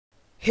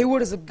Hey,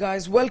 what is up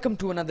guys, welcome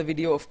to another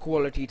video of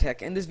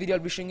QualityTech. In this video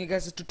I'll be showing you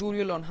guys a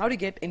tutorial on how to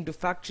get into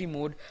factory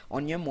mode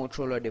on your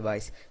Motorola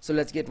device. So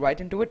let's get right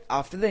into it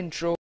after the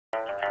intro.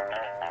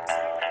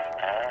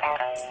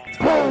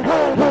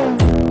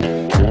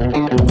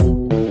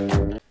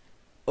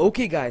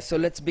 Okay guys, so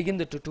let's begin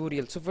the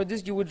tutorial. So for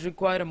this you would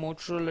require a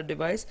Motorola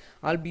device.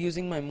 I'll be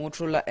using my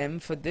Motorola M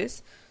for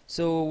this.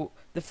 So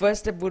the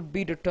first step would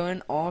be to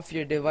turn off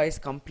your device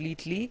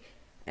completely,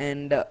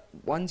 and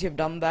once you've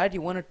done that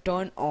you want to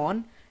turn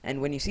on, and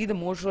when you see the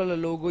Motorola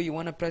logo you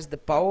want to press the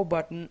power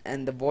button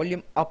and the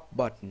volume up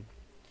button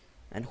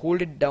and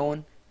hold it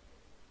down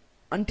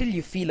until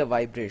you feel a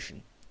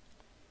vibration.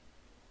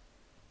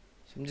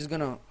 So I'm just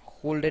gonna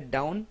hold it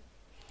down,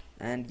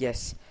 and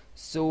yes,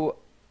 so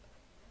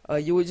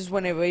you will just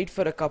want to wait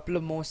for a couple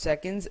of more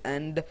seconds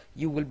and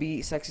you will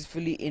be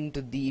successfully into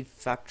the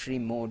factory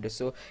mode.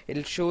 So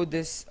it'll show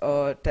this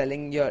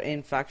telling you're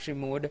in factory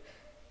mode,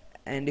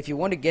 and if you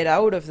want to get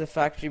out of the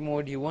factory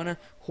mode you want to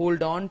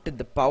hold on to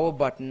the power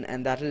button,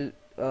 and that'll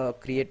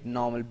create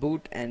normal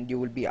boot and you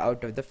will be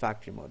out of the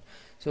factory mode.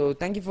 So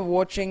thank you for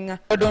watching.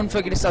 Don't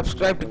forget to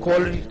subscribe to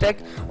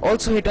QualityTech.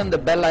 Also hit on the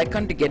bell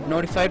icon to get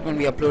notified when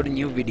we upload a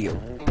new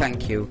video.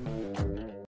 Thank you.